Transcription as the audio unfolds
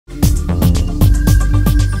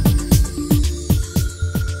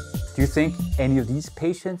think any of these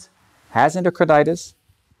patients has endocarditis?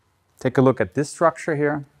 Take a look at this structure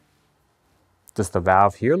here. Does the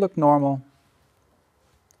valve here look normal?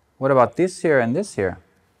 What about this here and this here?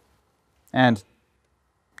 And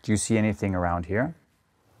do you see anything around here?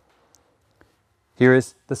 Here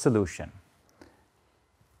is the solution.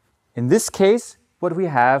 In this case, what we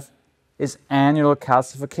have is annular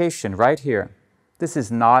calcification right here. This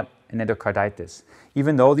is not an endocarditis,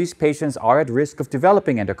 even though these patients are at risk of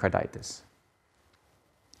developing endocarditis.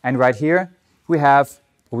 And right here, we have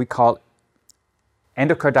what we call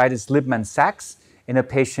endocarditis Liebman-Sachs in a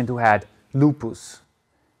patient who had lupus,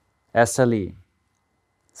 SLE.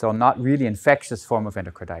 So not really infectious form of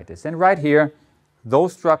endocarditis. And right here,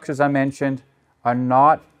 those structures I mentioned are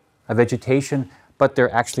not a vegetation, but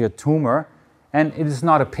they're actually a tumor. And it is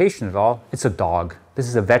not a patient at all, it's a dog. This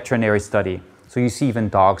is a veterinary study. So you see even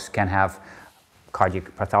dogs can have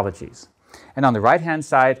cardiac pathologies. And on the right-hand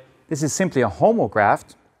side, this is simply a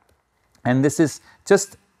homograft. And this is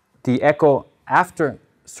just the echo after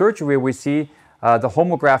surgery. We see the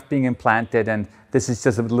homograft being implanted, and this is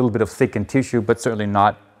just a little bit of thickened tissue, but certainly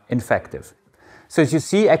not infective. So as you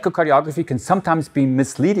see, echocardiography can sometimes be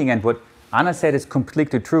misleading, and what Anna said is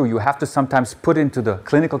completely true. You have to sometimes put into the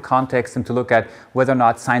clinical context and to look at whether or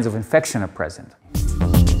not signs of infection are present.